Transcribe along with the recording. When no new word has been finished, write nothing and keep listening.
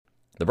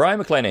The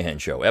Brion McClanahan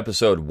Show,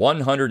 episode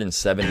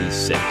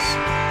 176.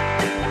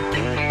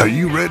 Are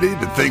you ready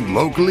to think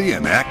locally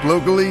and act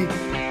locally?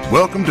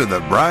 Welcome to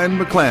the Brion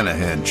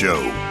McClanahan Show.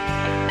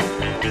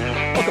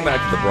 Welcome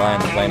back to the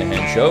Brion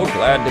McClanahan Show.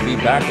 Glad to be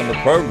back in the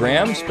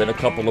program. It's been a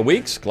couple of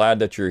weeks. Glad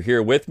that you're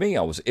here with me.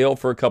 I was ill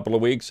for a couple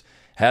of weeks.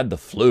 Had the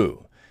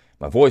flu.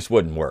 My voice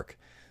wouldn't work,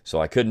 so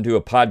I couldn't do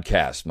a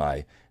podcast.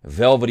 My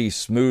velvety,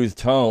 smooth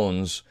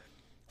tones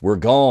were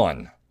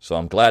gone. So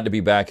I'm glad to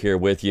be back here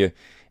with you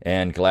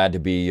and glad to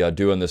be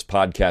doing this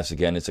podcast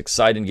again. It's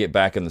exciting to get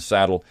back in the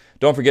saddle.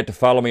 Don't forget to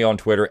follow me on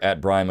Twitter at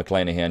Brion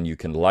McClanahan. You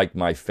can like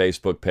my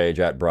Facebook page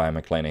at Brion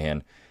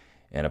McClanahan.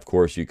 And, of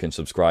course, you can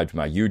subscribe to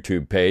my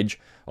YouTube page.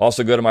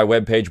 Also, go to my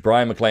webpage,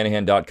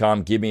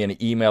 brionmcclanahan.com. Give me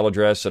an email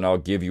address, and I'll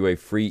give you a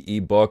free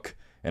ebook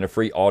and a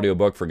free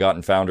audiobook,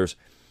 Forgotten Founders.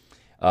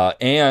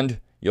 And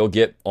you'll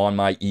get on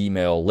my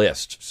email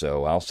list.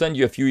 So I'll send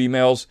you a few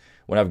emails.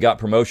 When I've got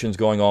promotions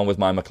going on with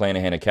my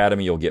McClanahan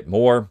Academy, you'll get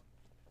more.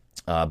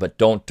 But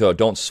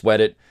don't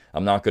sweat it.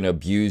 I'm not going to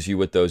abuse you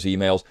with those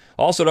emails.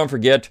 Also, don't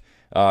forget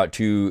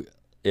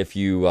if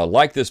you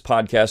like this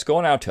podcast, go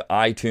on out to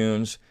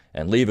iTunes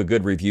and leave a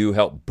good review.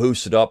 Help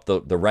boost it up,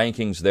 the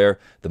rankings there.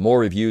 The more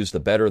reviews, the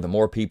better. The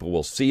more people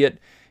will see it,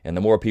 and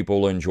the more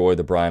people will enjoy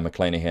the Brion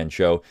McClanahan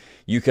Show.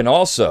 You can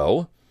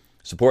also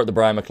support the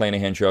Brion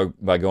McClanahan Show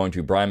by going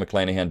to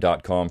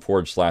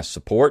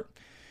brionmcclanahan.com/support.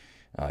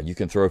 You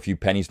can throw a few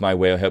pennies my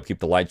way. It'll help keep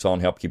the lights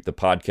on, help keep the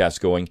podcast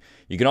going.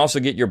 You can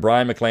also get your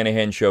Brion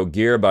McClanahan Show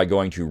gear by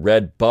going to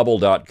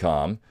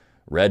redbubble.com,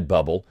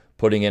 Redbubble,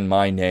 putting in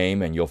my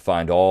name, and you'll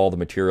find all the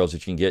materials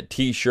that you can get.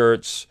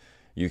 T-shirts,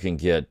 you can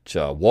get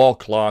wall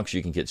clocks,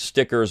 you can get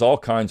stickers, all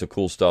kinds of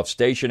cool stuff.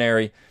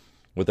 Stationery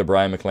with the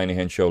Brion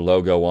McClanahan Show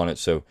logo on it.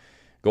 So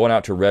going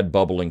out to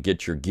Redbubble and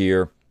get your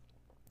gear.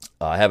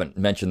 I haven't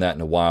mentioned that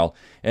in a while.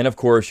 And, of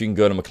course, you can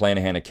go to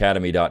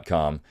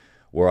McClanahanacademy.com,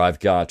 where I've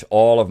got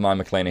all of my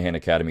McClanahan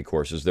Academy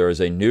courses. There is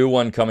a new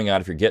one coming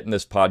out. If you're getting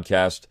this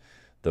podcast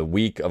the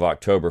week of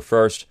October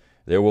 1st,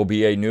 there will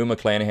be a new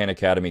McClanahan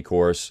Academy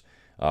course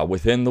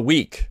within the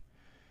week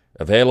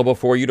available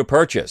for you to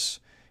purchase.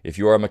 If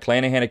you are a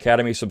McClanahan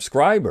Academy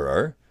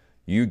subscriber,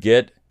 you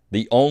get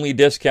the only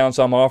discounts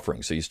I'm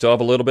offering. So you still have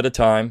a little bit of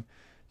time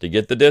to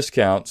get the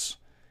discounts,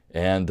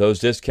 and those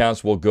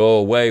discounts will go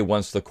away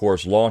once the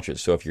course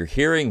launches. So if you're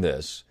hearing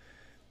this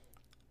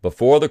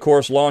before the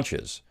course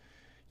launches,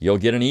 you'll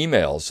get an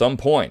email at some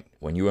point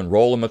when you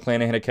enroll in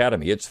McClanahan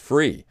Academy. It's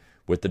free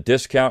with the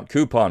discount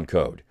coupon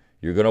code.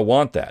 You're going to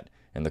want that.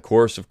 And the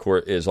course, of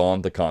course, is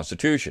on the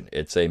Constitution.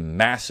 It's a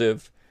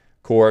massive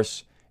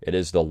course. It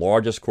is the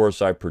largest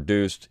course I've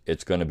produced.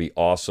 It's going to be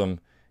awesome.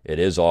 It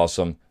is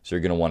awesome. So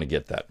you're going to want to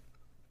get that.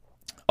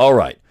 All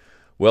right.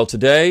 Well,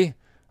 today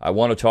I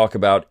want to talk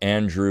about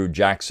Andrew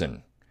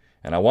Jackson.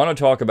 And I want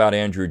to talk about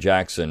Andrew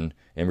Jackson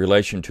in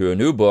relation to a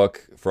new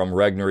book from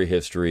Regnery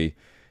History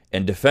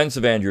in defense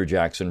of Andrew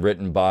Jackson,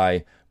 written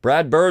by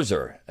Brad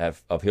Birzer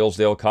of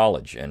Hillsdale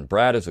College. And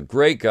Brad is a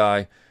great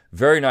guy,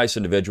 very nice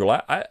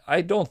individual.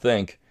 I don't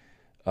think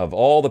of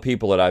all the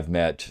people that I've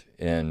met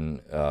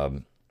in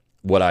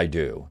what I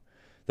do,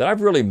 that I've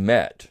really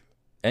met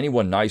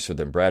anyone nicer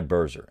than Brad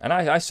Birzer. And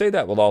I say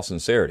that with all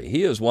sincerity.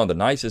 He is one of the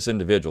nicest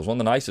individuals, one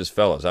of the nicest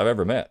fellows I've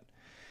ever met.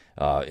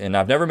 And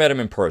I've never met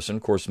him in person.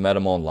 Of course, met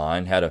him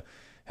online, had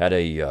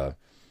a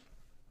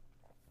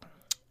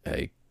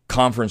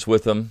conference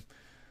with him,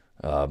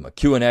 a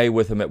Q&A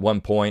with him at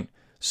one point.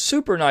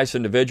 Super nice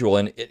individual,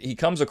 and he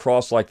comes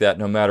across like that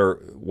no matter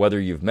whether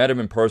you've met him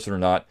in person or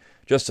not.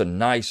 Just a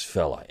nice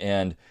fella,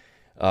 and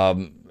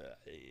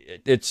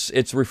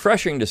it's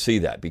refreshing to see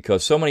that,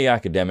 because so many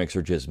academics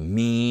are just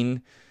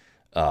mean,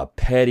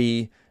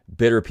 petty,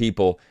 bitter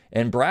people,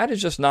 and Brad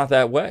is just not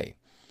that way.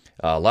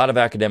 A lot of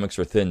academics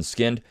are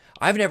thin-skinned.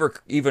 I've never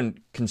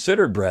even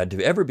considered Brad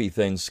to ever be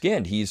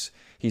thin-skinned. He's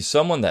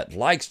someone that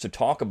likes to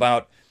talk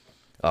about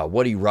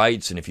what he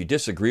writes, and if you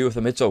disagree with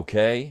him, it's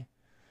okay.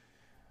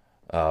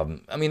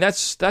 I mean,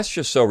 that's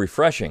just so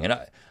refreshing. And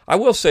I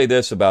will say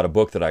this about a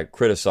book that I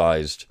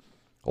criticized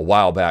a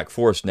while back,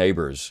 Forrest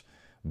Neighbors'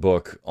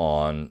 book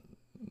on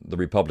the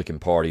Republican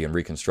Party and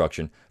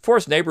Reconstruction.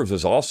 Forrest Neighbors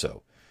was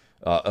also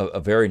a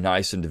very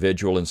nice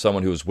individual and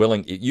someone who was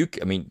willing.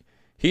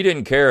 He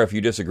didn't care if you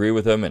disagree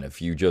with him, and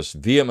if you just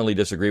vehemently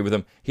disagree with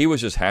him, he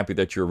was just happy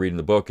that you were reading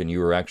the book and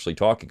you were actually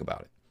talking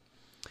about it.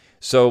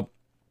 So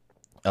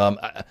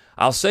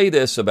I'll say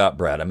this about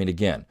Brad. I mean,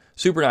 again,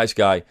 super nice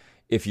guy.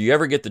 If you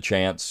ever get the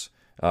chance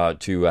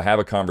to have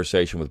a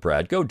conversation with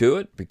Brad, go do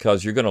it,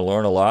 because you're going to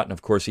learn a lot. And,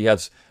 of course, he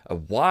has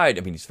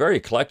he's very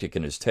eclectic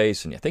in his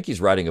tastes, and I think he's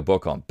writing a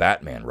book on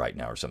Batman right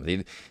now or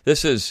something.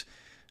 This is,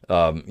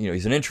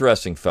 he's an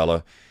interesting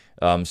fella.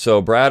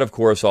 So Brad, of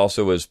course,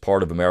 also is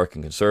part of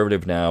American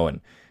Conservative now,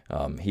 and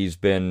he's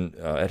been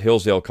at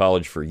Hillsdale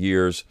College for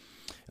years,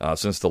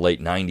 since the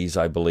late 90s,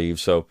 I believe.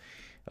 So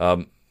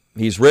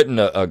he's written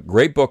a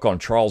great book on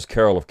Charles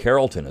Carroll of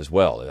Carrollton as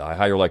well. I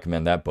highly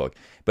recommend that book.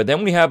 But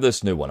then we have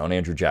this new one on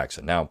Andrew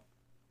Jackson. Now,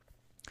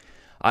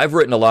 I've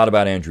written a lot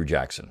about Andrew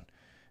Jackson.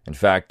 In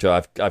fact,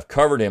 I've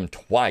covered him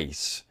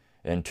twice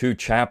in 2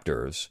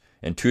 chapters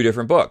in 2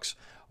 different books.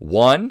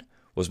 One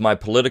was my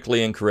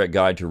politically incorrect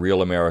guide to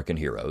real American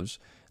heroes.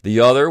 The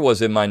other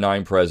was in my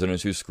 9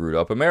 Presidents Who Screwed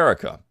Up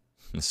America.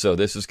 So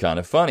this is kind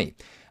of funny.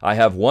 I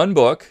have one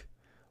book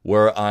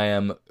where I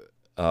am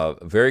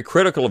very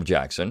critical of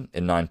Jackson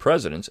in 9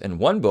 Presidents, and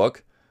one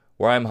book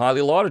where I'm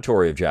highly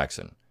laudatory of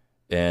Jackson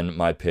in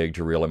my Pig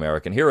to Real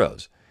American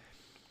Heroes.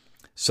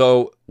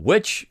 So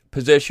which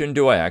position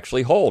do I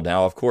actually hold?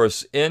 Now, of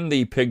course, in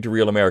the Pig to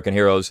Real American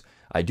Heroes,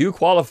 I do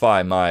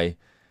qualify my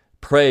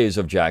praise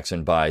of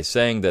Jackson by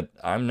saying that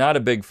I'm not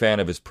a big fan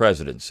of his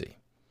presidency.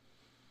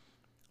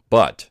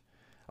 But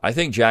I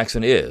think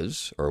Jackson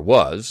is, or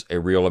was, a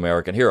real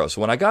American hero.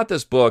 So when I got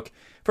this book,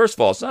 first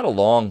of all, it's not a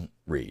long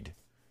read.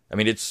 I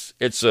mean, it's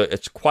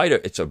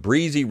a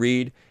breezy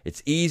read.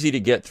 It's easy to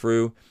get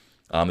through.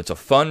 It's a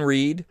fun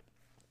read,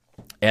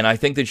 and I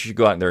think that you should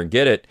go out there and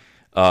get it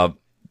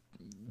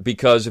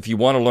because if you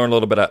want to learn a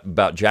little bit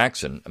about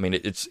Jackson, I mean,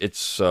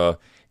 it's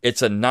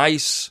a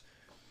nice,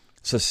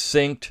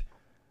 succinct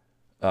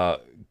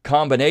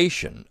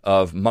combination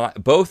of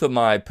both of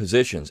my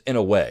positions in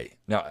a way.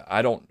 Now,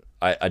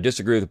 I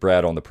disagree with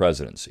Brad on the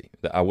presidency.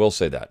 I will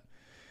say that.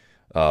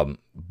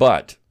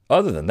 But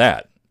other than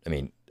that, I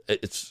mean,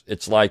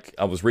 it's like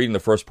I was reading the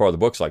first part of the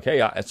book. It's like,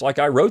 hey, it's like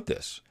I wrote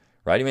this,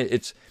 right? I mean,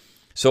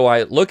 so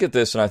I look at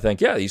this and I think,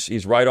 yeah,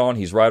 he's right on.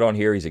 He's right on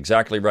here. He's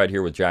exactly right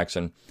here with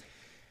Jackson.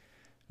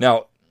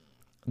 Now,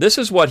 this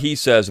is what he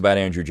says about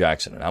Andrew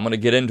Jackson, and I'm going to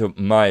get into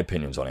my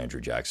opinions on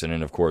Andrew Jackson,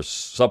 and of course,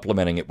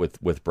 supplementing it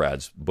with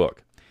Brad's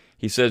book.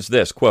 He says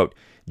this, quote,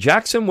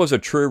 Jackson was a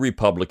true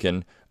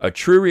Republican, a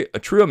true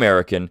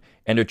American,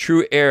 and a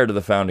true heir to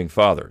the Founding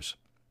Fathers.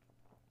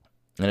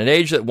 In an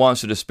age that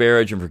wants to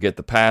disparage and forget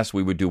the past,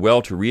 we would do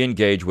well to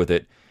re-engage with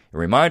it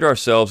and remind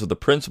ourselves of the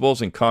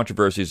principles and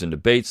controversies and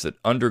debates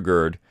that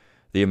undergird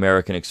the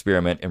American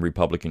experiment in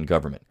Republican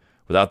government.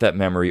 Without that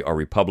memory, our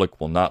republic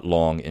will not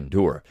long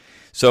endure.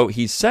 So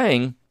he's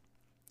saying,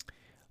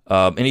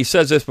 and he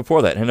says this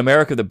before that, in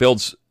America that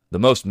builds the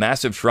most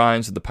massive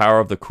shrines of the power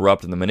of the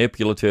corrupt and the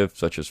manipulative,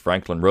 such as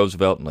Franklin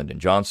Roosevelt and Lyndon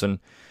Johnson,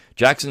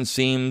 Jackson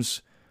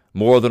seems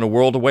more than a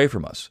world away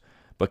from us.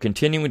 But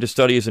continuing to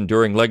study his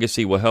enduring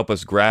legacy will help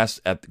us grasp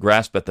at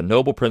the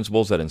noble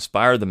principles that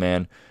inspired the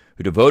man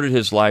who devoted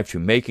his life to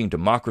making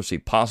democracy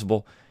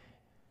possible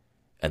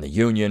and the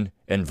Union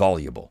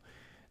inviolable.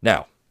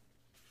 Now,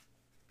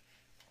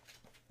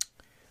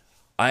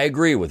 I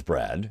agree with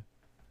Brad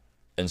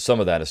in some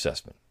of that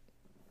assessment.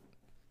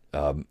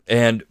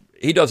 And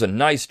he does a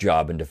nice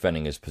job in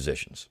defending his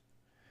positions.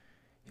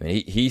 I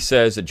mean, he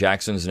says that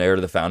Jackson's an heir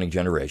to the founding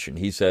generation.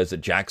 He says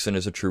that Jackson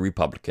is a true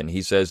Republican.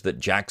 He says that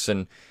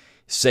Jackson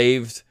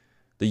saved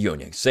the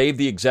Union, saved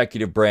the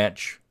executive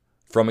branch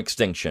from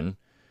extinction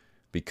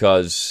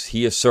because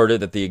he asserted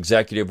that the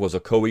executive was a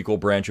co-equal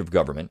branch of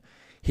government.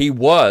 He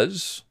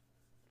was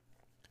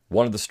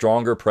one of the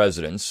stronger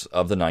presidents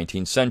of the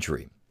 19th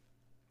century.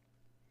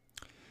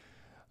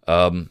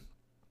 So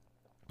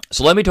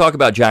let me talk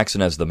about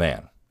Jackson as the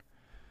man.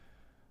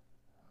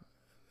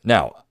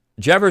 Now,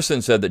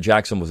 Jefferson said that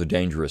Jackson was a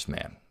dangerous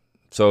man.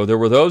 So there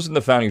were those in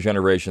the founding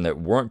generation that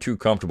weren't too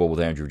comfortable with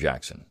Andrew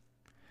Jackson.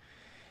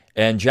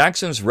 And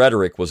Jackson's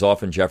rhetoric was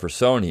often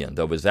Jeffersonian,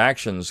 though his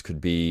actions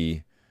could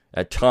be,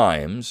 at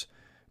times,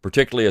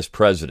 particularly as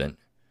president,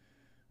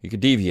 he could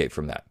deviate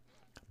from that.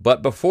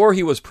 But before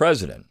he was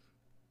president,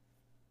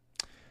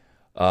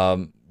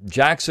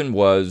 Jackson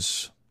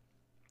was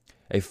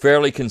a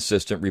fairly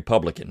consistent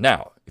Republican.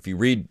 Now, if you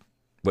read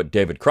what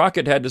David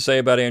Crockett had to say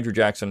about Andrew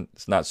Jackson,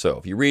 it's not so.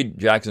 If you read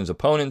Jackson's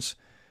opponents,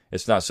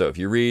 it's not so. If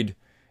you read,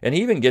 and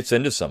he even gets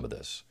into some of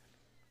this,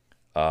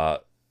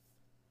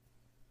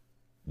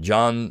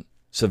 John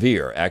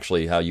Sevier,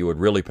 actually how you would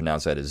really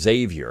pronounce that is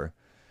Xavier,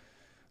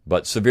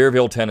 but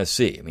Sevierville,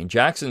 Tennessee. I mean,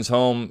 Jackson's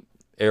home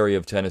area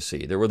of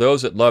Tennessee. There were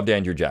those that loved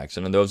Andrew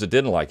Jackson and those that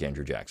didn't like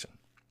Andrew Jackson.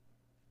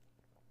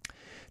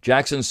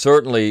 Jackson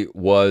certainly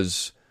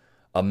was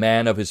a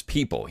man of his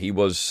people. He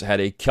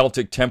had a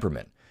Celtic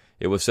temperament.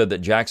 It was said that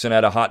Jackson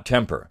had a hot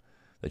temper,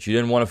 that you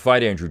didn't want to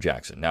fight Andrew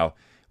Jackson. Now,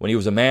 when he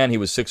was a man, he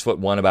was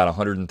 6'1", about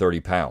 130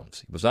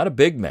 pounds. He was not a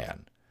big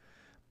man,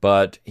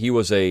 but he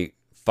was a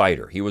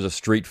fighter. He was a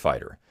street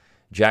fighter.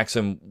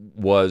 Jackson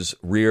was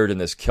reared in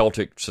this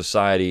Celtic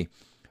society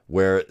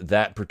where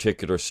that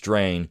particular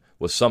strain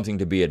was something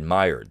to be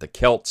admired. The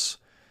Celts,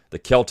 the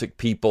Celtic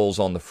peoples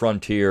on the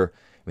frontier,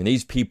 I mean,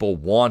 these people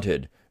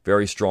wanted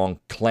very strong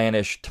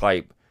clannish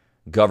type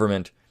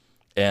government,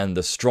 and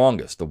the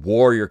strongest, the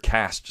warrior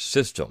caste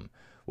system,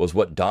 was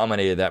what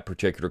dominated that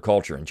particular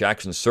culture, and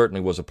Jackson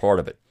certainly was a part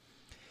of it.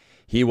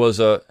 He was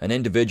an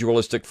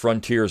individualistic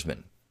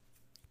frontiersman,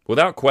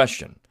 without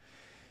question.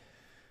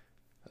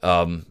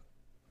 And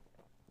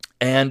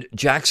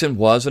Jackson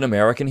was an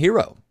American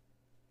hero.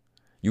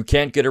 You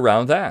can't get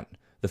around that.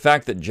 The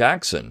fact that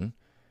Jackson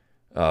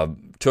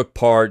took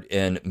part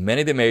in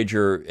many of the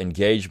major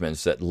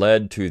engagements that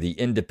led to the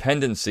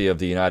independency of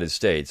the United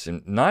States,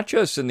 and not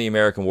just in the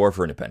American War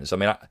for Independence. I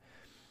mean,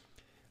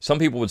 some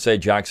people would say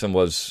Jackson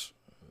was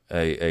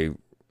a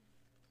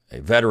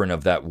veteran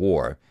of that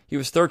war. He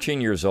was 13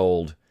 years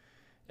old,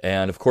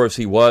 and of course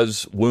he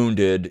was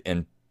wounded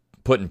and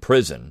put in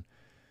prison,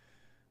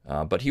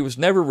 but he was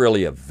never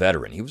really a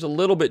veteran. He was a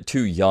little bit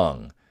too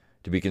young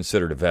to be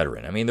considered a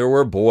veteran. I mean, there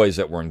were boys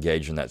that were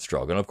engaged in that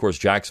struggle, and of course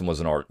Jackson was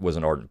an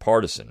ardent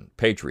partisan,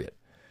 patriot.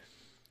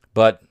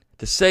 But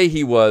to say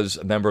he was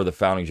a member of the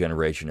founding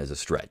generation is a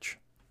stretch.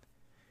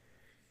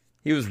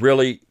 He was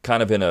really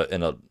kind of in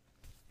a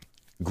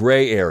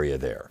gray area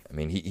there. I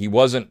mean, he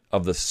wasn't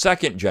of the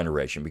second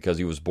generation because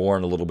he was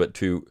born a little bit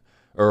too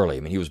early. I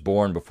mean, he was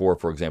born before,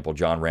 for example,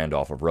 John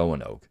Randolph of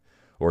Roanoke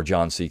or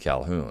John C.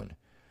 Calhoun.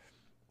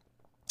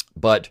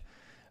 But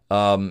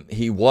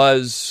he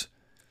was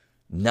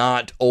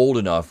not old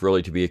enough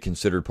really to be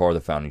considered part of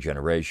the founding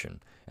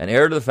generation. An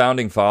heir to the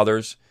founding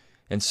fathers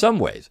in some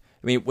ways.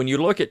 I mean, when you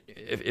look at,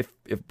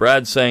 if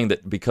Brad's saying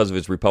that because of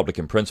his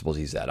Republican principles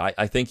he's that,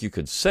 I think you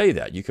could say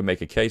that. You can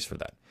make a case for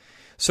that.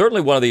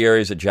 Certainly one of the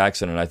areas that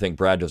Jackson, and I think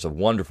Brad does a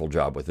wonderful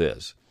job with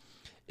this,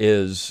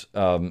 is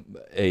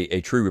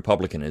a true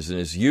Republican, is in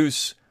his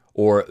use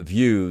or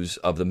views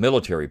of the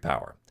military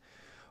power.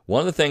 One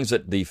of the things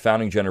that the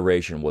founding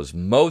generation was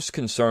most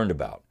concerned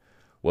about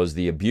was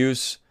the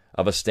abuse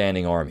of a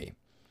standing army,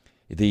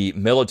 the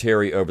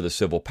military over the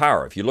civil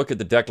power. If you look at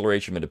the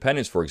Declaration of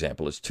Independence, for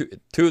example, it's two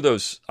of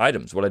those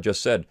items, what I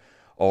just said,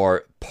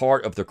 are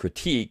part of the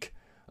critique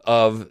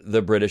of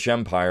the British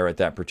Empire at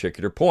that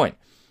particular point.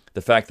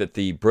 The fact that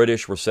the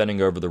British were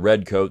sending over the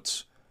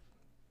redcoats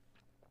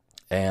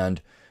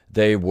and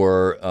they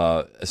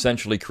were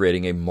essentially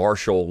creating a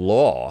martial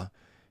law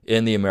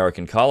in the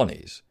American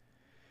colonies,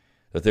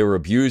 that they were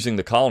abusing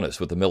the colonists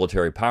with the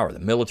military power, the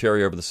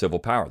military over the civil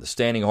power, the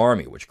standing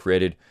army, which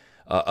created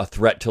a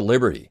threat to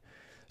liberty.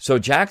 So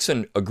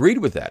Jackson agreed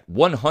with that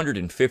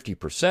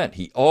 150%.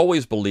 He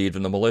always believed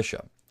in the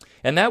militia.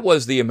 And that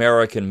was the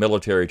American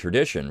military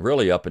tradition,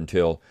 really up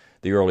until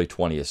the early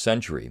 20th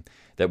century,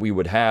 that we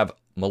would have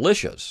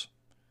militias.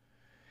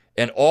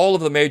 And all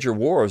of the major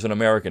wars in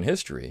American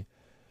history,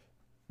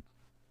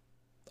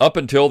 up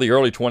until the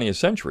early 20th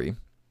century,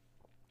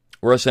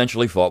 were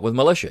essentially fought with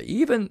militia.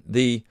 Even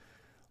the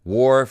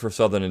War for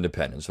Southern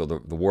Independence, or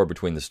the war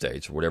between the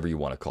states, or whatever you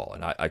want to call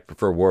it. I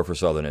prefer War for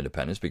Southern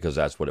Independence because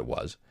that's what it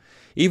was.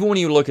 Even when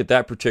you look at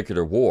that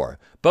particular war,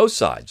 both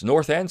sides,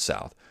 North and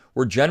South,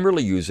 were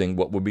generally using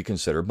what would be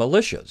considered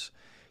militias.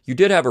 You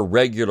did have a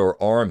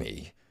regular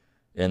army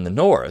in the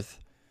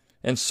North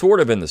and sort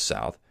of in the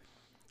South,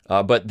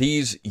 but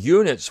these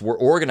units were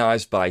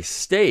organized by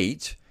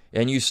state,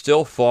 and you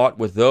still fought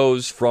with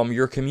those from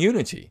your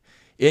community,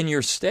 in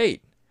your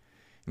state.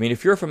 I mean,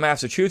 if you're from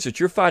Massachusetts,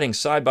 you're fighting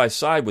side by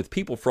side with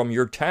people from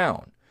your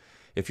town.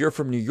 If you're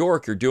from New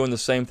York, you're doing the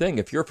same thing.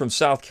 If you're from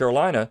South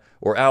Carolina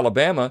or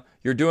Alabama,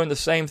 you're doing the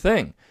same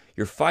thing.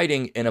 You're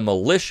fighting in a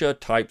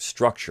militia-type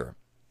structure.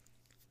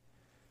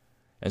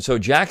 And so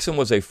Jackson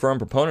was a firm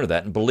proponent of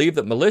that and believed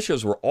that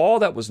militias were all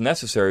that was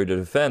necessary to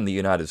defend the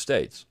United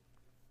States.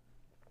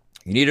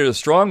 You needed a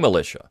strong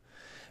militia.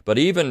 But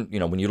even,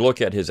 when you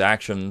look at his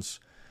actions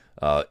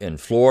in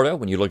Florida,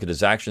 when you look at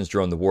his actions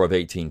during the War of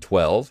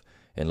 1812,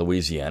 in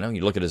Louisiana,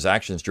 you look at his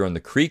actions during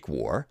the Creek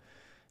War,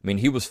 I mean,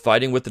 he was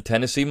fighting with the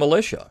Tennessee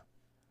militia.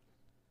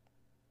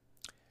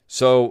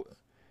 So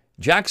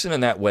Jackson, in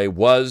that way,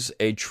 was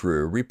a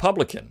true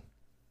Republican.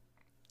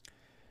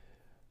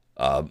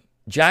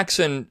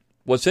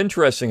 What's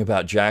interesting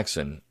about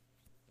Jackson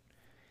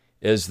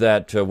is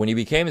that when he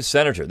became a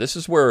senator, this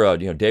is where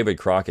David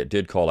Crockett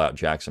did call out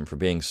Jackson for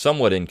being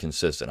somewhat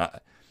inconsistent.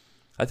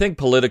 I think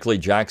politically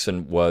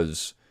Jackson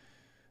was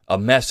a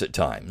mess at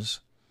times.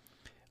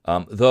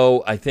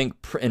 Though I think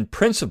in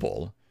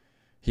principle,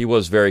 he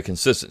was very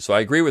consistent. So I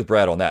agree with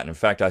Brad on that. And in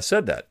fact, I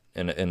said that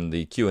in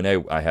the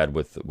Q&A I had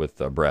with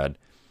Brad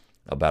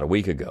about a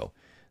week ago,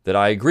 that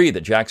I agree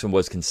that Jackson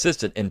was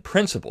consistent in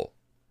principle.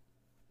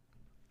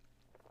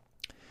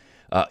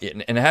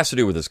 And it has to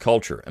do with his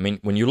culture. I mean,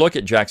 when you look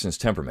at Jackson's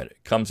temperament,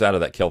 it comes out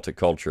of that Celtic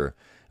culture.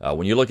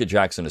 When you look at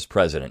Jackson as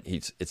president,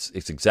 it's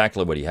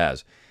exactly what he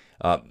has.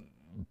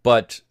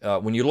 But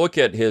when you look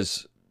at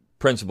his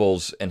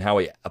principles and how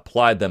he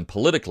applied them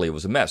politically, it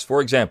was a mess.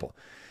 For example,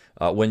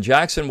 when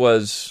Jackson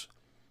was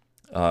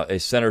a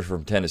senator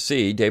from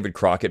Tennessee, David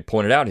Crockett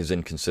pointed out his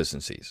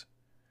inconsistencies.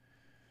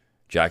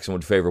 Jackson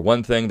would favor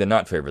one thing, then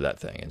not favor that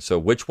thing. And so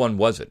which one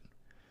was it?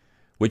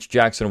 Which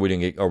Jackson are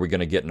we going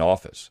to get in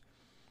office?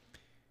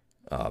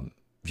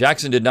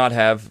 Jackson did not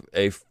have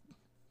a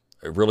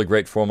really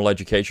great formal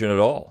education at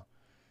all.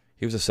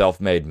 He was a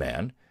self-made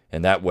man,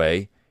 and that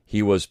way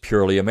he was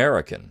purely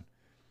American.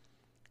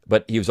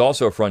 But he was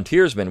also a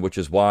frontiersman, which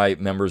is why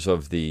members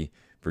of the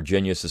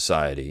Virginia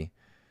Society,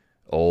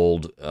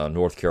 old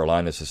North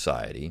Carolina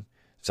Society,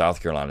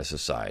 South Carolina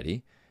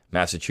Society,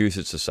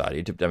 Massachusetts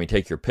Society,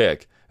 take your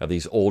pick of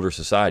these older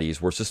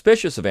societies, were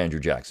suspicious of Andrew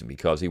Jackson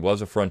because he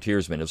was a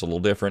frontiersman. It's a little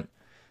different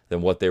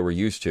than what they were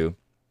used to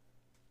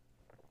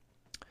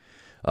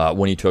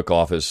when he took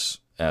office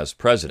as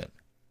president.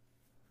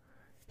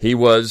 He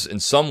was,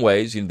 in some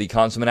ways, the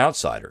consummate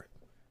outsider.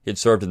 He had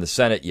served in the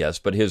Senate, yes,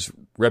 but his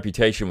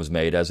reputation was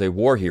made as a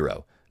war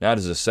hero, not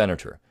as a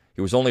senator. He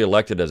He was only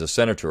elected as a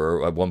senator,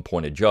 or at one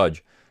point a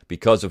judge,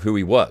 because of who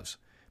he was,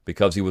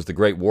 because he was the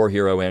great war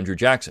hero Andrew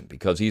Jackson,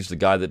 because he's the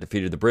guy that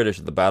defeated the British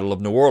at the Battle of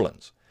New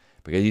Orleans,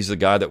 because he's the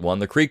guy that won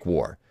the Creek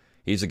War.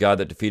 He's the guy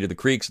that defeated the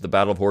Creeks at the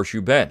Battle of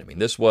Horseshoe Bend. I mean,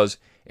 this was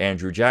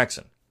Andrew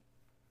Jackson.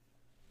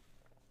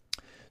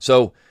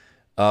 So,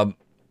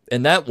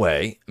 in that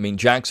way, I mean,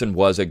 Jackson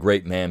was a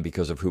great man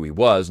because of who he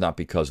was, not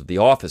because of the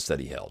office that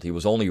he held. He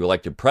was only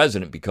elected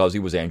president because he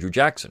was Andrew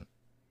Jackson,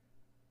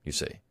 you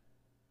see.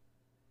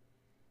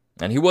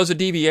 And he was a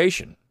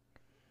deviation.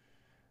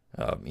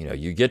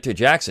 You get to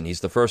Jackson, he's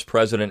the first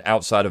president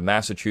outside of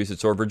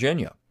Massachusetts or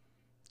Virginia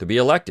to be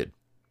elected.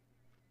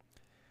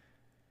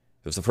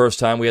 It was the first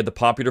time we had the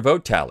popular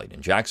vote tallied,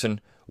 and Jackson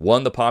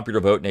won the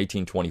popular vote in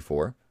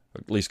 1824, or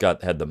at least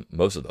had the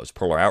most of those,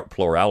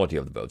 plurality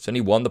of the votes, and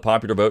he won the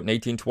popular vote in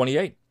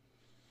 1828.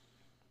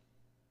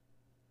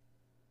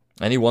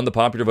 And he won the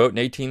popular vote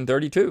in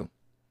 1832.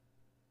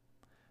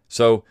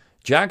 So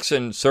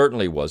Jackson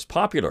certainly was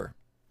popular.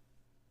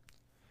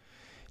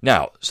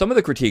 Now, some of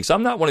the critiques,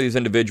 I'm not one of these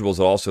individuals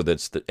also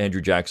that's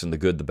Andrew Jackson, the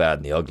good, the bad,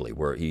 and the ugly,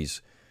 where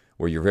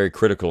you're very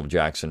critical of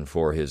Jackson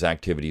for his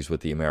activities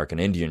with the American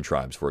Indian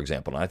tribes, for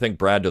example. And I think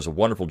Brad does a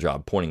wonderful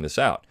job pointing this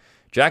out.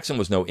 Jackson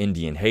was no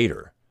Indian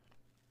hater.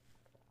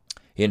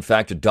 He, in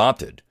fact,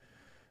 adopted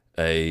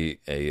a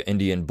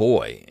Indian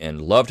boy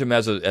and loved him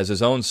as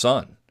his own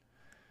son.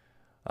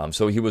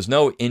 So he was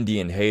no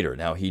Indian hater.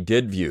 Now, he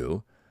did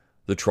view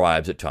the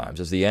tribes at times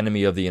as the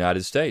enemy of the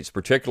United States,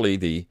 particularly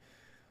the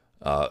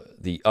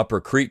Upper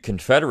Creek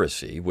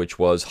Confederacy, which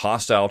was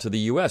hostile to the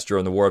U.S.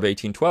 during the War of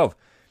 1812.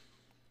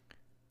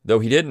 Though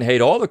he didn't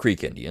hate all the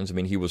Creek Indians, I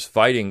mean, he was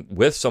fighting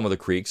with some of the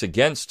Creeks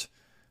against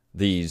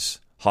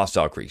these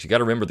hostile Creeks. You got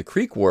to remember, the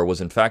Creek War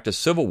was in fact a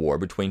civil war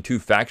between two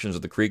factions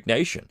of the Creek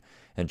Nation,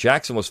 and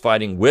Jackson was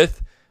fighting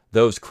with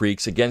those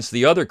Creeks against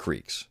the other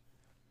Creeks.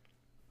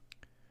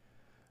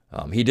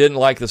 He didn't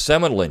like the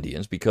Seminole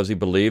Indians because he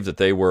believed that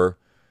they were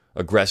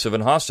aggressive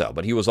and hostile,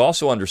 but he was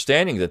also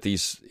understanding that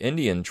this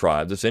Indian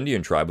tribe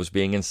was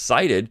being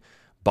incited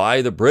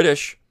by the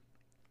British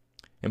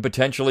and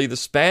potentially the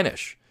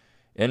Spanish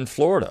in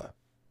Florida,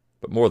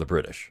 but more the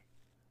British,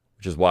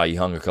 which is why he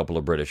hung a couple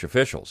of British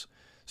officials.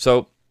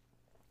 So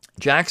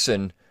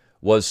Jackson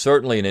was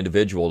certainly an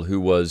individual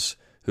whose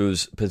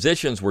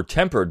positions were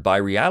tempered by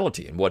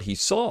reality and what he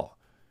saw.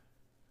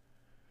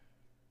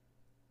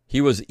 He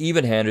was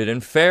even-handed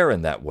and fair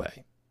in that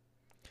way.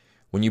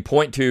 When you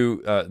point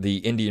to the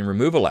Indian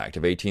Removal Act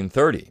of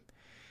 1830,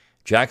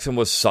 Jackson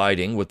was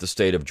siding with the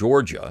state of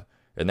Georgia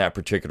in that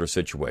particular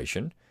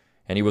situation,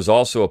 and he was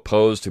also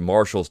opposed to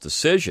Marshall's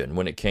decision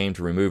when it came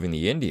to removing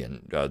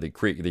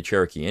the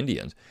Cherokee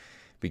Indians,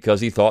 because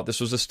he thought this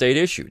was a state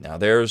issue. Now,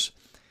 there's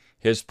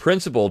his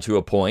principle to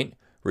a point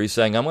where he's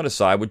saying, I'm going to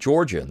side with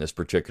Georgia in this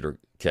particular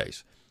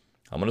case.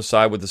 I'm going to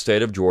side with the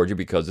state of Georgia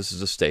because this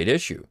is a state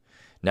issue.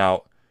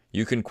 Now,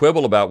 you can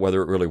quibble about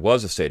whether it really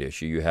was a state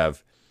issue. You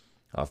have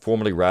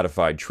formally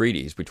ratified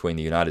treaties between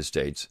the United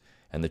States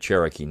and the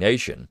Cherokee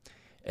Nation,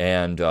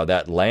 and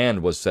that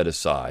land was set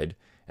aside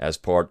as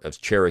part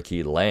of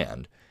Cherokee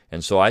land.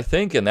 And so I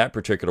think in that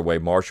particular way,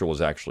 Marshall was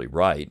actually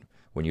right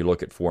when you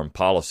look at foreign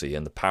policy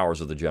and the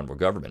powers of the general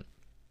government.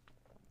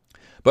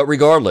 But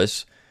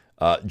regardless,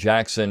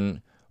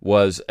 Jackson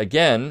was,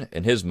 again,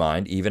 in his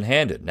mind,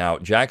 even-handed. Now,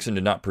 Jackson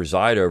did not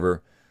preside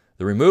over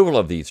the removal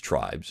of these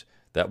tribes.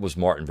 That was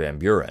Martin Van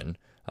Buren.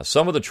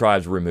 Some of the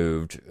tribes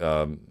removed,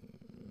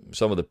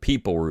 some of the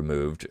people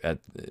removed at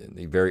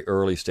the very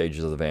early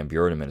stages of the Van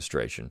Buren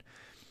administration.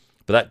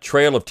 But that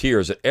trail of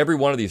tears that every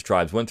one of these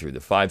tribes went through, the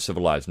 5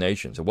 civilized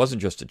nations, it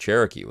wasn't just the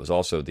Cherokee, it was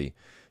also the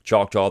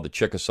Choctaw, the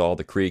Chickasaw,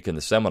 the Creek, and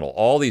the Seminole.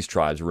 All these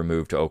tribes were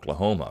removed to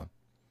Oklahoma.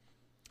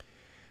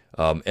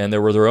 And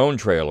there were their own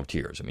trail of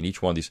tears. I mean,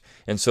 each one of these.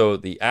 And so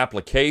the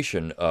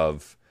application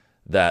of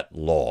that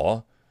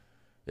law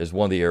is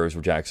one of the areas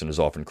where Jackson is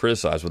often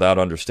criticized, without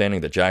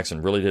understanding that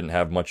Jackson really didn't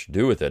have much to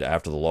do with it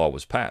after the law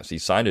was passed. He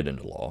signed it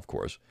into law, of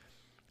course,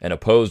 and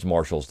opposed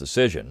Marshall's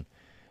decision.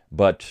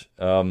 But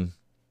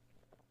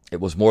it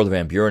was more the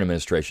Van Buren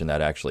administration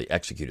that actually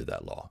executed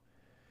that law.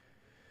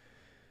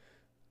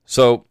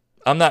 So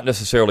I'm not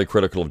necessarily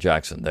critical of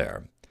Jackson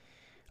there.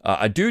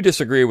 I do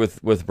disagree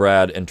with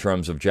Brad in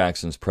terms of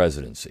Jackson's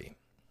presidency.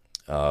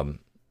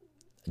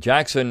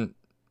 Jackson,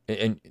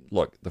 and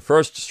look, the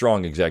first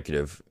strong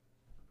executive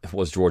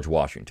was George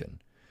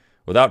Washington.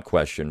 Without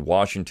question,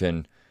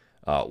 Washington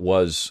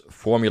was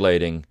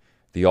formulating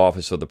the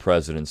office of the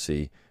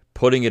presidency,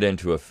 putting it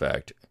into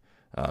effect.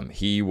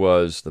 He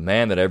was the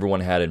man that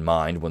everyone had in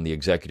mind when the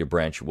executive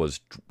branch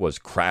was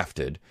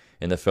crafted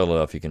in the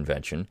Philadelphia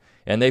Convention,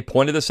 and they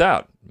pointed this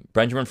out.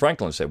 Benjamin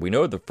Franklin said, we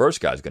know the first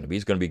guy's going to be,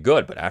 he's going to be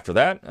good, but after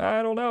that,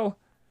 I don't know.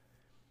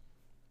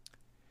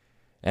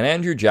 And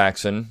Andrew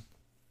Jackson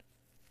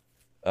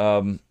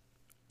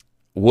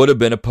would have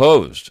been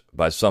opposed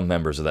by some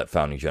members of that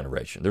founding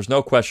generation. There's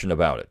no question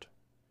about it.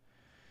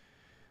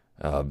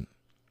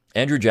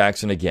 Andrew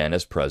Jackson, again,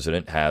 as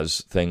president,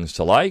 has things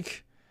to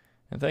like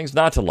and things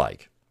not to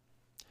like.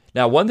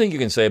 Now, one thing you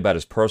can say about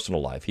his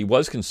personal life, he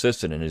was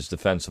consistent in his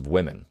defense of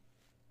women.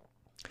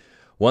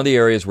 One of the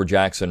areas where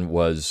Jackson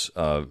was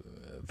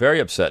very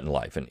upset in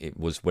life, and it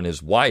was when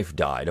his wife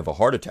died of a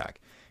heart attack.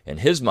 In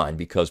his mind,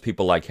 because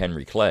people like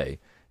Henry Clay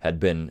had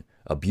been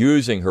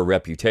abusing her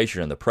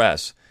reputation in the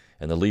press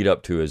in the lead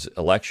up to his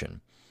election,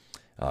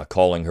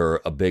 calling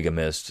her a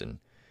bigamist, and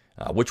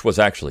which was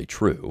actually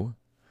true.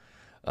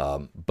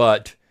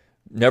 But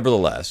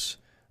nevertheless,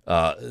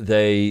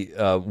 they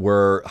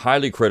were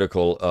highly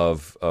critical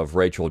of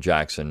Rachel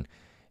Jackson,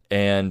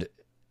 and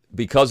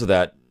because of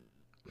that,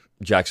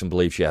 Jackson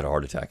believed she had a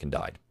heart attack and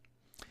died.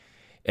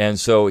 And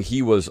so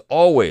he was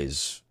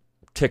always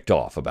ticked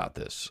off about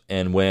this.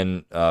 And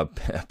when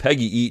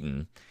Peggy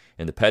Eaton,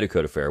 in the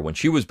Petticoat Affair, when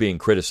she was being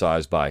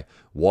criticized by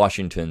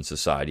Washington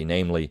society,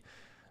 namely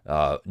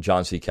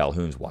John C.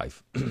 Calhoun's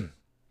wife,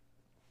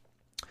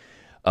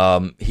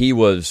 he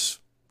was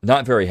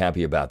not very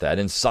happy about that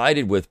and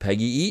sided with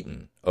Peggy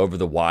Eaton over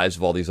the wives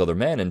of all these other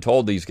men and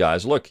told these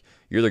guys, look,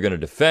 you're either going to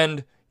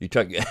defend, you're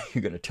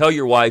going to tell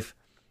your wives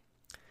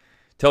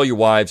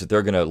that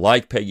they're going to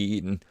like Peggy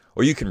Eaton,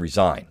 or you can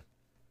resign.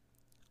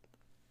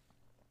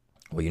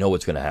 Well, you know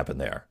what's going to happen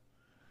there.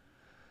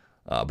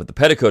 But the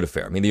Petticoat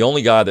Affair, I mean, the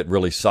only guy that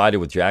really sided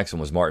with Jackson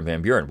was Martin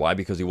Van Buren. Why?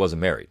 Because he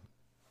wasn't married.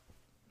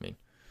 I mean,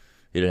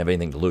 he didn't have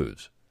anything to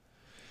lose.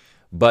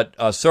 But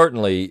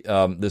certainly,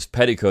 this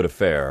Petticoat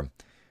Affair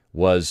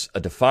was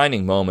a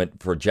defining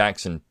moment for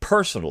Jackson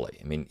personally.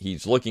 I mean,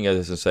 he's looking at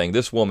this and saying,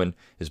 this woman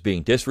is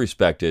being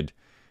disrespected.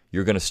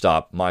 You're going to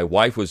stop. My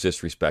wife was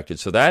disrespected.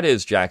 So that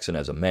is Jackson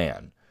as a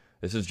man.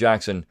 This is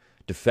Jackson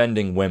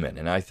defending women.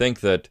 And I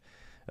think that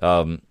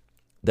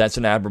that's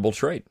an admirable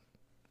trait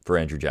for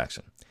Andrew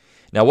Jackson.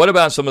 Now, what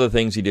about some of the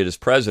things he did as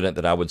president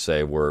that I would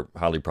say were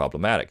highly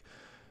problematic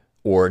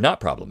or not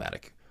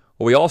problematic?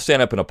 Well, we all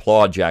stand up and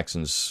applaud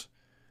Jackson's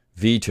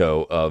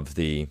veto of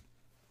the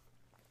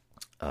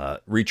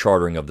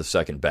rechartering of the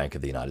Second Bank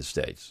of the United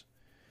States.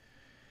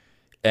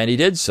 And he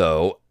did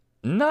so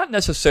not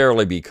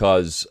necessarily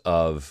because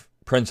of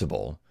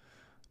principle,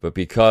 but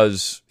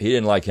because he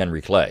didn't like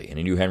Henry Clay, and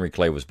he knew Henry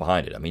Clay was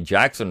behind it. I mean,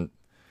 Jackson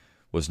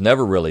was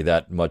never really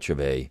that much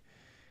of a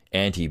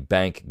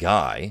anti-bank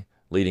guy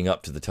leading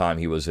up to the time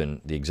he was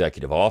in the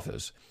executive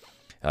office.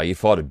 He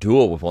fought a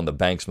duel with one of the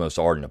bank's most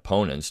ardent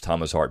opponents,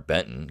 Thomas Hart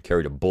Benton,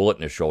 carried a bullet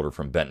in his shoulder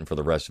from Benton for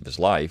the rest of his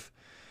life.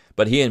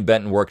 But he and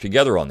Benton worked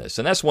together on this.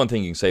 And that's one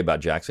thing you can say about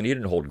Jackson. He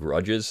didn't hold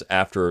grudges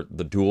after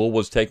the duel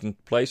was taking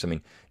place. I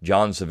mean,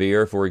 John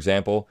Sevier, for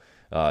example,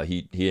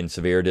 he and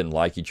Sevier didn't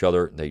like each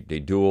other. They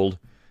dueled,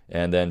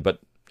 but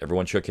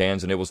everyone shook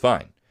hands and it was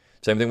fine.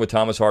 Same thing with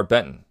Thomas Hart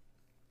Benton.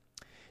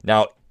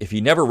 Now, if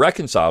he never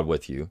reconciled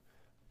with you,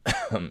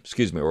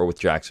 or with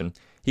Jackson,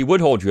 he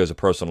would hold you as a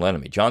personal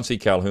enemy. John C.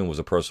 Calhoun was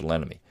a personal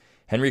enemy.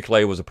 Henry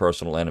Clay was a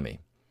personal enemy.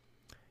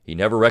 He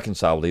never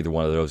reconciled with either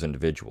one of those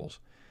individuals.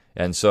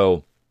 And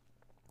so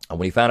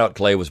when he found out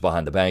Clay was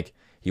behind the bank,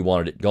 he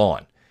wanted it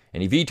gone.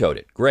 And he vetoed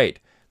it. Great.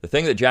 The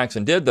thing that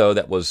Jackson did, though,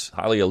 that was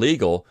highly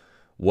illegal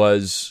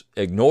was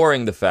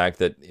ignoring the fact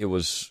that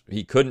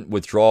he couldn't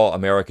withdraw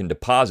American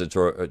deposits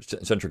or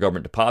central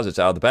government deposits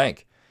out of the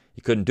bank.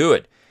 He couldn't do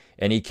it.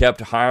 And he kept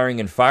hiring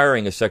and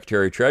firing a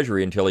Secretary of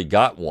Treasury until he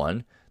got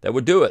one that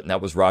would do it, and that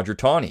was Roger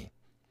Taney.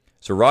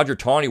 So Roger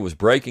Taney was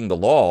breaking the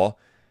law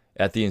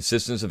at the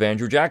insistence of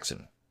Andrew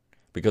Jackson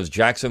because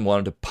Jackson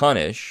wanted to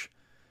punish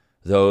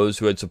those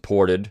who had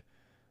supported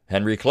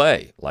Henry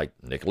Clay, like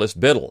Nicholas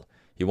Biddle.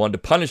 He wanted to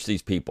punish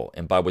these people,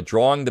 and by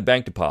withdrawing the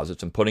bank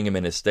deposits and putting them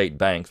in his state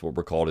banks, what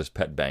were called his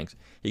pet banks,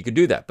 he could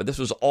do that. But this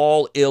was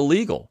all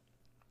illegal.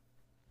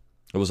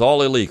 It was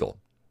all illegal.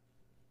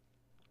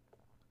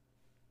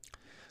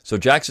 So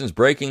Jackson's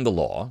breaking the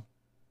law,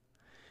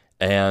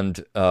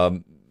 and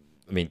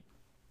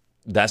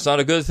that's not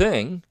a good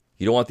thing.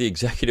 You don't want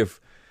the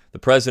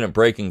president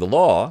breaking the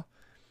law,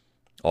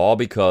 all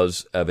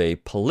because of a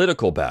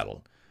political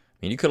battle. I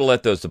mean, you could have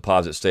let those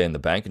deposits stay in the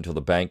bank until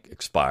the bank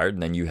expired,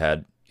 and then you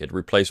had to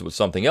replace it with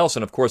something else.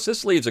 And of course,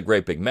 this leaves a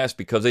great big mess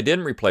because they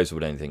didn't replace it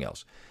with anything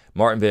else.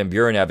 Martin Van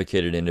Buren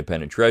advocated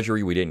independent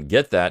treasury. We didn't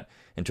get that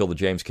until the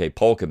James K.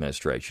 Polk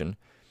administration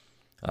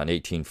in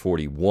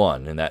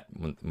 1841, and that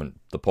when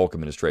the Polk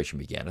administration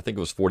began. I think it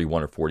was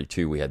 41 or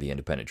 42 we had the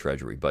independent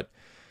treasury. But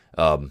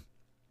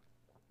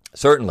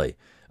certainly,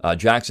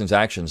 Jackson's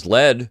actions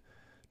led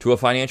to a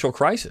financial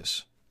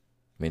crisis.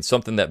 I mean,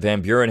 something that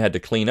Van Buren had to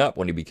clean up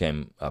when he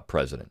became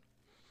president.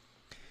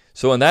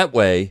 So in that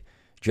way,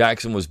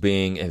 Jackson was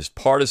his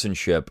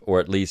partisanship, or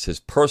at least his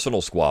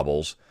personal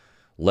squabbles,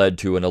 led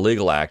to an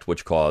illegal act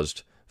which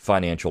caused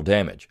financial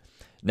damage.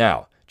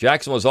 Now,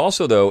 Jackson was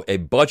also, though, a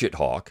budget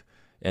hawk,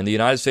 and the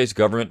United States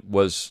government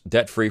was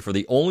debt-free for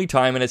the only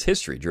time in its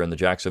history during the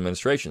Jackson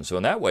administration. So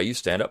in that way, you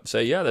stand up and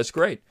say, yeah, that's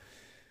great.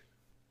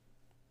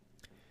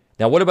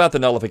 Now, what about the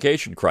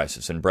nullification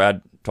crisis? And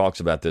Brad talks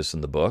about this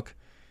in the book.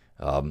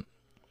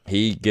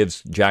 He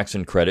gives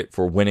Jackson credit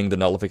for winning the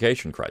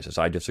nullification crisis.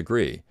 I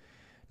disagree.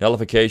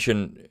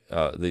 Nullification,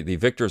 the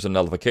victors in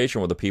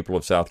nullification were the people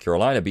of South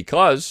Carolina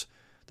because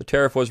the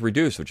tariff was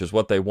reduced, which is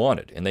what they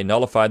wanted, and they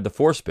nullified the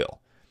force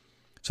bill.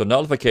 So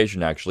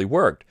nullification actually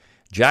worked.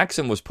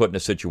 Jackson was put in a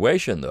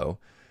situation, though,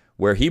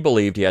 where he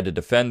believed he had to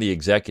defend the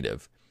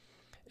executive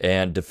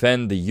and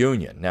defend the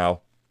Union. Now,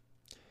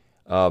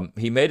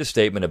 he made a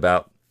statement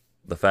about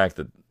the fact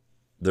that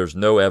there's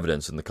no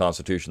evidence in the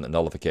Constitution that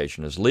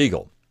nullification is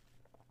legal.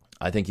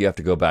 I think you have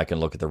to go back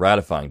and look at the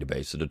ratifying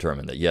debates to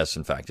determine that, yes,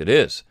 in fact, it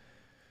is.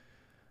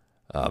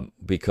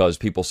 Because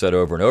people said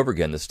over and over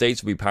again, the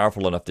states would be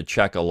powerful enough to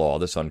check a law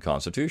that's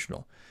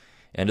unconstitutional.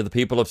 And to the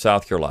people of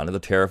South Carolina, the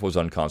tariff was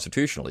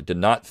unconstitutional. It did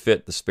not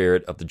fit the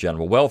spirit of the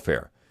general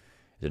welfare.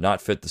 It did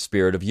not fit the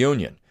spirit of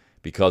union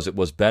because it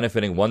was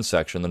benefiting one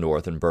section, the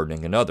North, and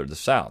burdening another, the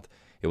South.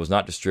 It was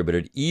not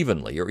distributed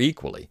evenly or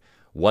equally.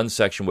 One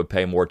section would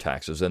pay more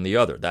taxes than the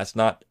other. That's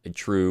not a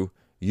true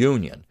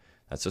union.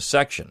 That's a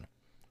section.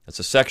 That's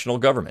a sectional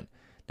government.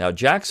 Now,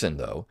 Jackson,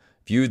 though,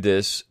 viewed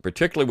this,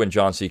 particularly when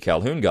John C.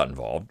 Calhoun got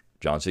involved.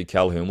 John C.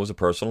 Calhoun was a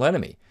personal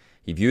enemy.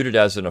 He viewed it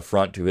as an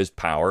affront to his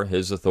power,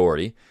 his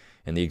authority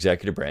in the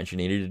executive branch, and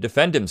he needed to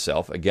defend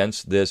himself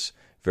against this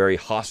very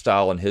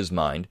hostile, in his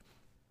mind,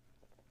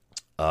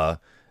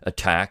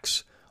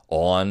 attacks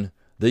on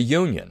the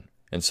Union.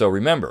 And so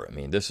remember,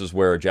 this is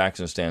where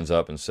Jackson stands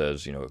up and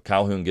says,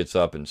 Calhoun gets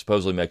up and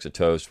supposedly makes a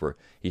toast where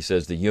he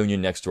says, the Union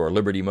next to our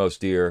liberty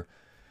most dear.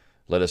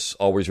 Let us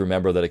always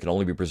remember that it can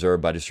only be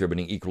preserved by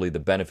distributing equally the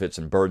benefits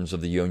and burdens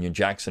of the Union.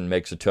 Jackson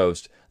makes a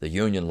toast, the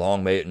Union,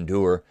 long may it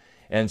endure.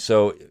 And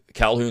so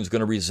Calhoun's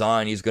going to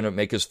resign. He's going to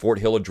make his Fort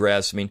Hill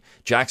address.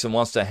 Jackson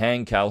wants to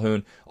hang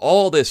Calhoun.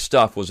 All this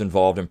stuff was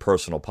involved in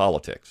personal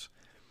politics.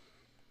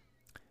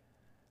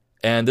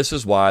 And this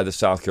is why the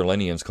South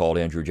Carolinians called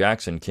Andrew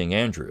Jackson King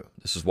Andrew.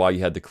 This is why you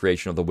had the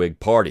creation of the Whig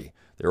Party.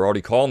 They were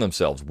already calling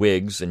themselves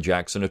Whigs and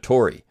Jackson a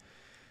Tory,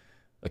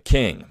 a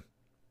king.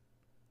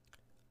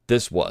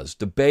 This was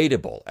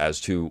debatable as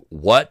to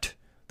what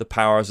the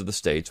powers of the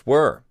states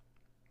were.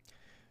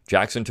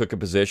 Jackson took a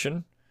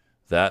position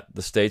that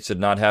the states did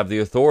not have the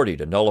authority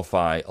to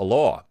nullify a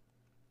law.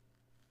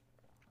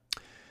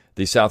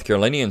 The South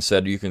Carolinians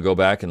said you can go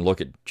back and look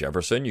at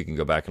Jefferson, you can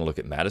go back and look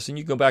at Madison,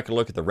 you can go back and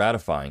look at the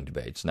ratifying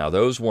debates. Now,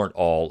 those weren't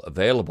all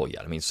available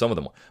yet. Some of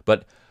them were.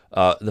 But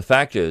the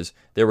fact is,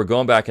 they were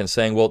going back and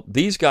saying, well,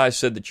 these guys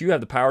said that you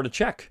have the power to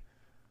check.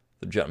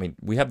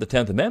 We have the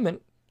 10th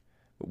Amendment.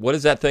 What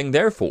is that thing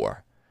there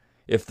for?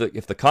 If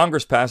the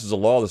Congress passes a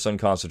law that's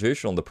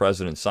unconstitutional and the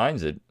president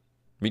signs it,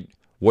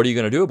 what are you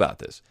going to do about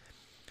this?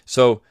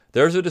 So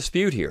there's a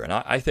dispute here, and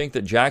I think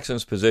that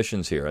Jackson's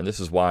positions here, and this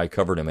is why I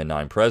covered him in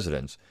 9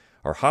 Presidents,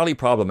 are highly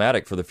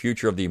problematic for the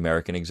future of the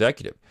American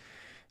executive.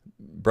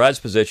 Brad's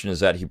position is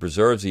that he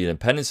preserves the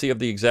independency of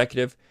the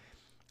executive.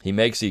 He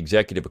makes the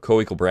executive a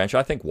co-equal branch.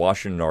 I think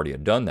Washington already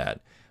had done that.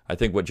 I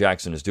think what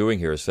Jackson is doing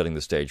here is setting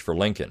the stage for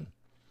Lincoln,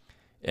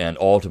 and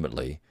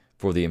ultimately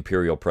for the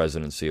imperial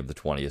presidency of the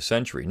 20th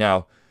century.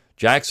 Now,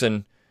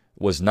 Jackson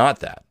was not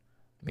that.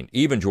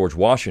 Even George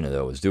Washington,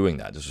 though, is doing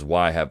that. This is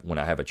why when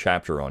I have a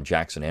chapter on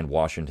Jackson and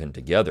Washington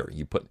together,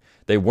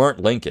 they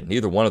weren't Lincoln.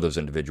 Neither one of those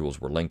individuals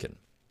were Lincoln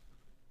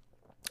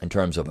in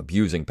terms of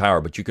abusing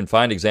power, but you can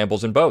find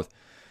examples in both.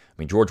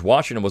 George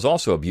Washington was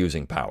also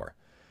abusing power,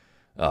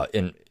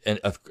 at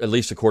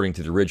least according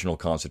to the original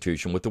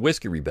Constitution, with the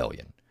Whiskey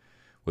Rebellion,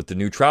 with the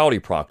Neutrality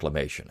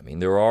Proclamation.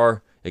 There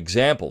are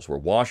examples where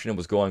Washington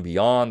was going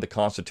beyond the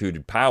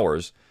constituted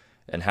powers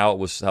and how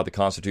the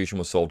Constitution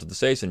was sold to the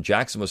states, and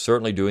Jackson was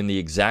certainly doing the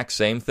exact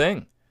same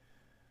thing.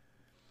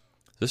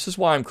 This is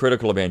why I'm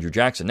critical of Andrew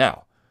Jackson.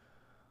 Now,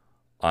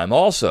 I'm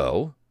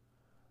also,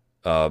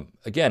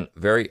 again,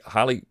 very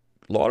highly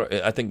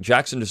lauded. I think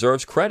Jackson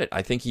deserves credit.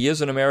 I think he is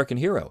an American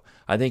hero.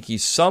 I think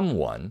he's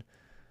someone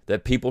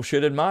that people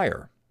should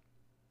admire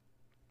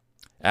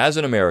as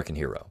an American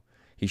hero.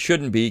 He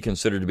shouldn't be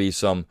considered to be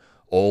some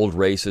old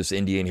racist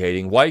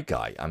Indian-hating white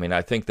guy.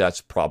 I think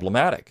that's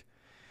problematic.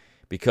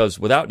 Because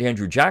without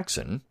Andrew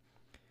Jackson,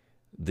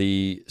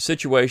 the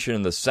situation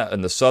in the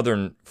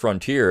southern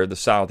frontier,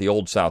 the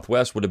old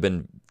Southwest, would have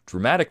been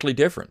dramatically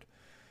different.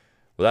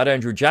 Without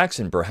Andrew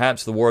Jackson,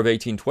 perhaps the War of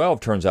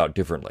 1812 turns out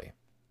differently.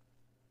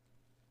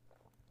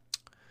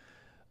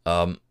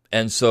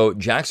 And so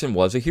Jackson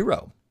was a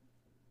hero,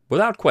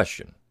 without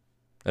question,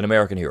 an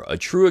American hero, a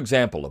true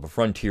example of a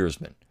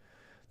frontiersman,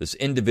 this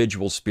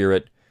individual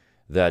spirit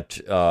that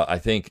I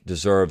think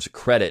deserves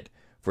credit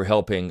for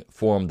helping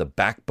form the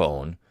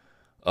backbone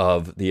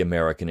of the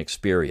American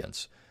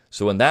experience.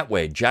 So in that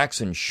way,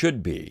 Jackson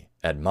should be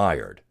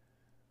admired.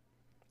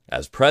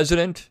 As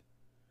president,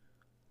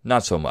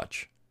 not so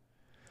much.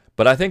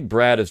 But I think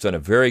Brad has done a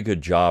very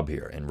good job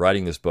here in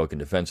writing this book in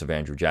defense of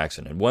Andrew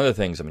Jackson. And one of the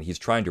things, he's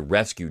trying to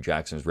rescue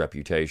Jackson's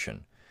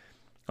reputation.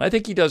 I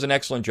think he does an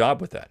excellent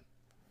job with that.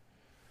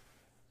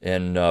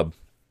 And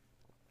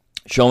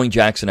showing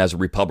Jackson as a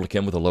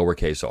Republican with a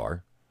lowercase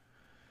r,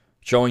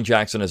 showing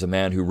Jackson as a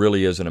man who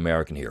really is an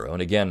American hero.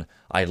 And again,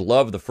 I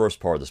love the first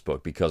part of this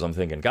book because I'm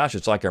thinking, gosh,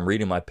 it's like I'm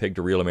reading my pig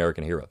to real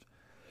American heroes.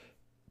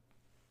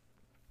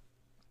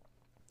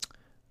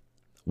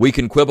 We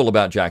can quibble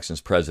about Jackson's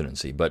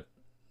presidency, but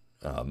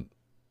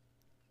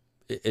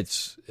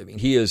his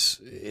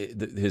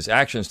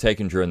actions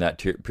taken during that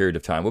period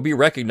of time will be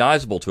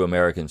recognizable to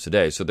Americans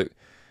today, so there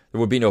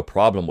would be no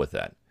problem with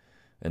that.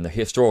 in the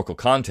historical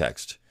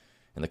context,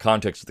 in the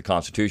context of the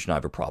Constitution, I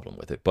have a problem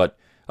with it. But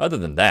other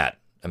than that,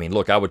 I mean,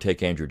 look, I would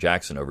take Andrew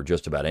Jackson over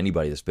just about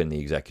anybody that's been in the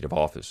executive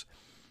office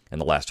in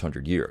the last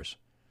 100 years.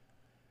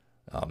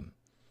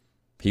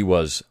 He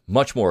was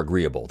much more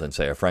agreeable than,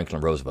 say, a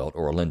Franklin Roosevelt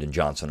or a Lyndon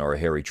Johnson or a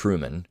Harry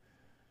Truman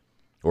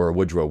or a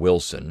Woodrow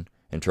Wilson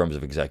in terms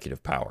of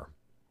executive power.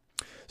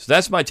 So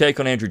that's my take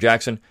on Andrew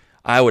Jackson.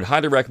 I would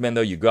highly recommend,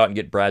 though, you go out and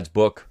get Brad's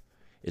book.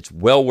 It's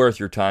well worth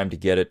your time to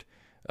get it.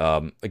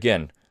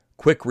 Again,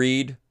 quick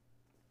read.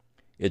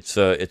 It's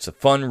a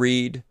fun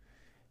read.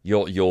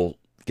 You'll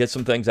get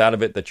some things out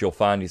of it that you'll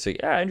find. You say,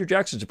 yeah, Andrew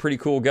Jackson's a pretty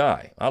cool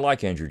guy. I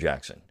like Andrew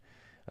Jackson.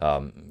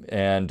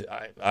 And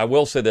I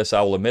will say this,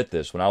 I will admit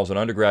this. When I was an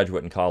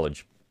undergraduate in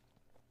college,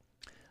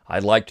 I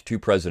liked two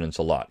presidents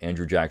a lot,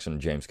 Andrew Jackson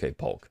and James K.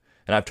 Polk.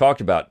 And I've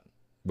talked about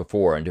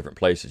before in different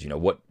places,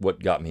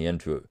 what got me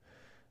into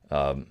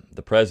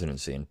the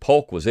presidency. And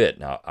Polk was it.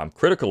 Now, I'm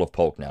critical of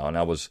Polk now, and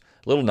I was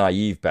a little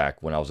naive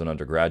back when I was an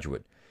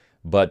undergraduate.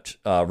 But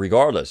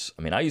regardless,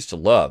 I mean, I used to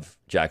love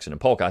Jackson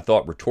and Polk. I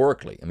thought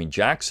rhetorically,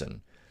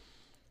 Jackson,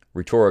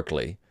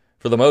 rhetorically,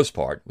 for the most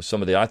part, was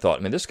somebody I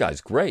thought, this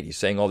guy's great. He's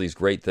saying all these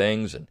great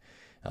things, and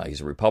he's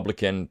a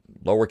Republican,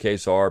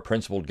 lowercase r,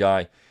 principled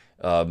guy.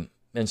 And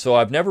so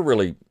I've never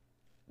really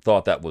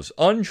thought that was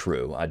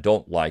untrue. I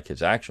don't like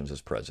his actions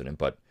as president,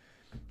 but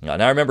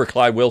and I remember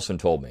Clyde Wilson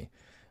told me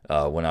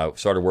when I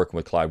started working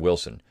with Clyde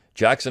Wilson,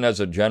 Jackson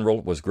as a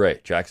general was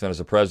great. Jackson as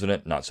a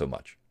president, not so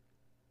much.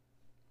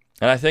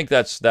 And I think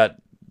that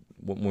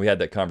when we had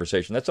that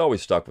conversation, that's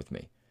always stuck with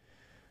me.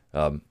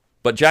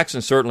 But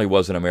Jackson certainly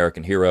was an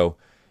American hero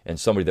and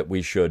somebody that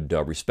we should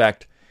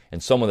respect,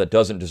 and someone that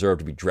doesn't deserve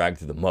to be dragged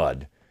through the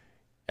mud,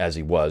 as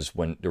he was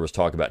when there was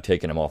talk about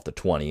taking him off the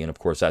 20, and of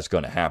course that's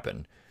going to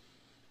happen.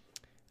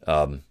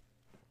 And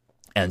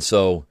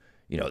so,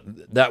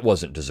 that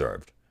wasn't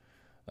deserved.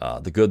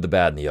 The good, the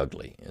bad, and the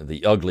ugly.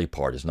 The ugly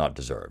part is not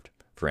deserved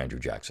for Andrew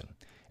Jackson,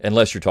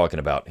 unless you're talking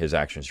about his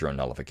actions during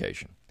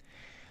nullification.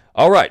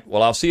 All right,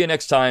 well, I'll see you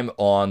next time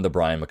on The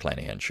Brion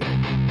McClanahan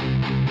Show.